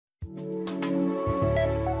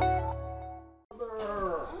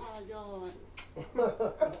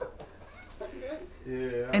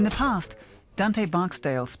In the past, Dante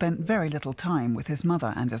Barksdale spent very little time with his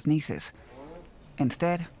mother and his nieces.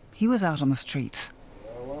 Instead, he was out on the streets.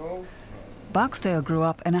 Barksdale grew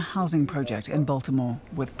up in a housing project in Baltimore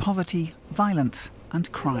with poverty, violence, and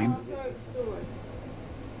crime.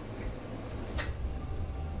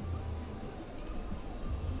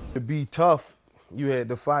 To be tough, you had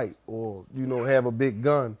to fight or, have a big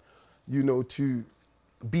gun. To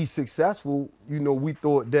be successful, we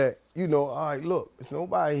thought that, all right, look, there's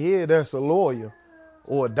nobody here that's a lawyer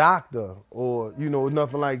or a doctor or,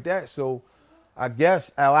 nothing like that. So I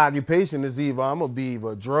guess our occupation is either I'm gonna be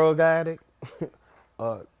a drug addict,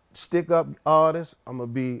 a stick-up artist, I'm gonna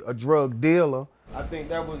be a drug dealer. I think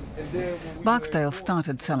that was... Barksdale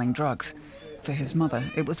started selling drugs. For his mother,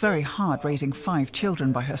 it was very hard raising 5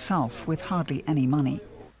 children by herself with hardly any money.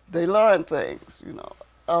 They learned things,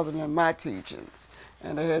 other than my teachings.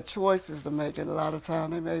 And they had choices to make, and a lot of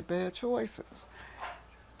times they made bad choices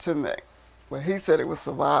to make. Well, he said it was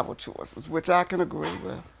survival choices, which I can agree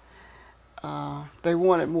with. They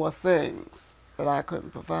wanted more things that I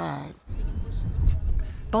couldn't provide.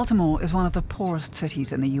 Baltimore is one of the poorest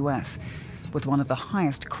cities in the US, with one of the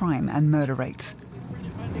highest crime and murder rates.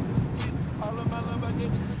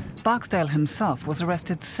 Barksdale himself was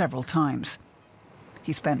arrested several times.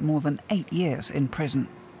 He spent more than 8 years in prison.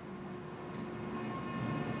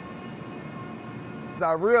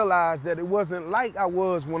 I realized that it wasn't like I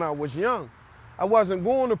was when I was young. I wasn't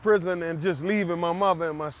going to prison and just leaving my mother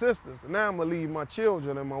and my sisters. Now I'm gonna leave my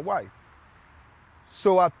children and my wife.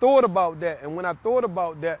 So I thought about that, and when I thought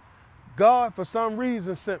about that, God, for some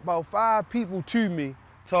reason, sent about 5 people to me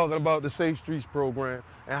talking about the Safe Streets program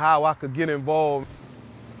and how I could get involved.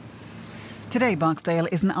 Today, Barksdale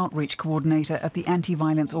is an outreach coordinator at the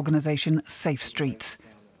anti-violence organization Safe Streets.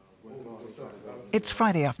 It's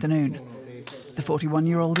Friday afternoon. The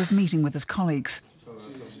 41-year-old is meeting with his colleagues.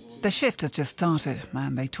 Their shift has just started,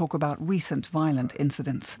 and they talk about recent violent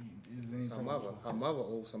incidents. Her mother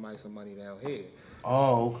owes somebody some money down here.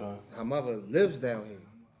 Oh, okay. Her mother lives down here.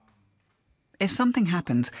 If something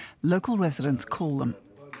happens, local residents call them,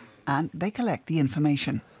 and they collect the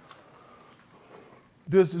information.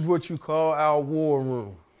 This is what you call our war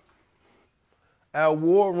room. Our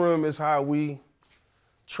war room is how we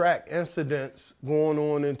track incidents going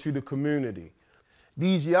on into the community.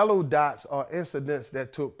 These yellow dots are incidents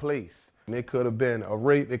that took place. It could have been a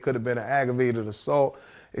rape, it could have been an aggravated assault,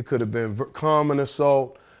 it could have been common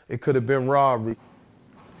assault, it could have been robbery.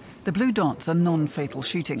 The blue dots are non-fatal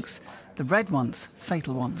shootings. The red ones,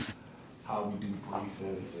 fatal ones. How we do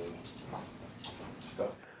briefings and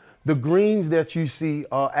stuff. The greens that you see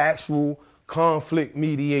are actual conflict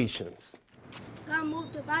mediations. Gotta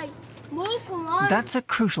move the bike. Move, come on. That's a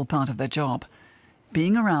crucial part of their job.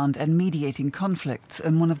 Being around and mediating conflicts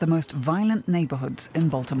in one of the most violent neighborhoods in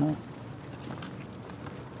Baltimore.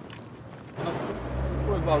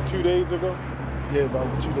 What, about 2 days ago? Yeah,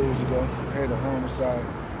 about 2 days ago. I had a homicide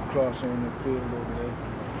cross on the field over there.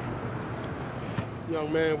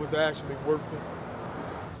 Young man was actually working.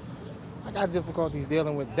 I got difficulties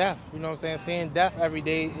dealing with death, seeing death every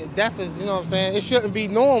day. Death is, it shouldn't be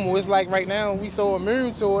normal. It's like right now we so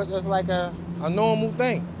immune to it, it's like a normal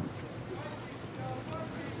thing.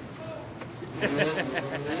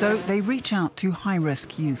 So they reach out to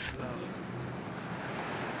high-risk youth.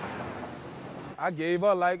 I gave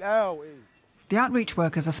her like our age. The outreach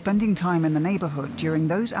workers are spending time in the neighborhood during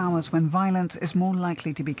those hours when violence is more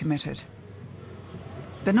likely to be committed.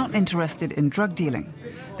 They're not interested in drug dealing.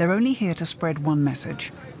 They're only here to spread one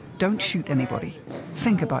message. Don't shoot anybody.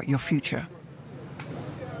 Think about your future.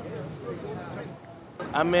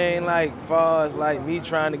 I mean, far as me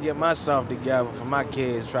trying to get myself together for my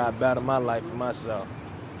kids, try to better my life for myself.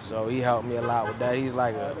 So he helped me a lot with that. He's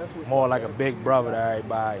more like a big brother to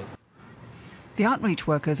everybody. The outreach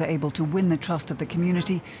workers are able to win the trust of the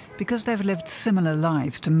community because they've lived similar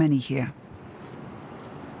lives to many here.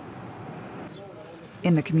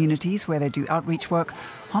 In the communities where they do outreach work,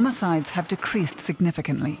 homicides have decreased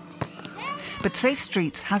significantly. But Safe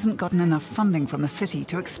Streets hasn't gotten enough funding from the city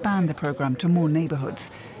to expand the program to more neighborhoods,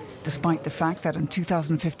 despite the fact that in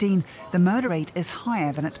 2015, the murder rate is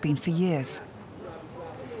higher than it's been for years.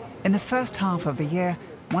 In the first half of the year,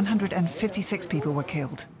 156 people were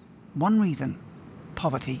killed. One reason: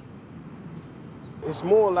 poverty. It's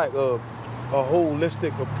more like a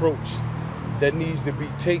holistic approach that needs to be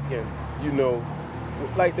taken,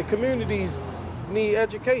 Like the communities need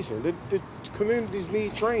education, the communities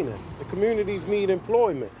need training, the communities need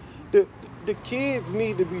employment, the kids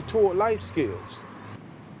need to be taught life skills.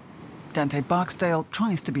 Dante Barksdale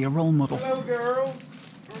tries to be a role model. Hello, girls.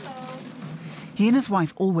 Hello. He and his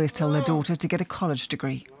wife always tell their daughter to get a college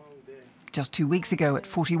degree. Just 2 weeks ago, at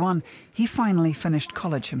 41, he finally finished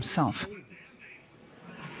college himself.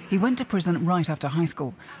 He went to prison right after high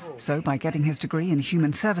school, so by getting his degree in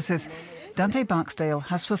human services, Dante Barksdale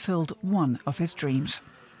has fulfilled one of his dreams.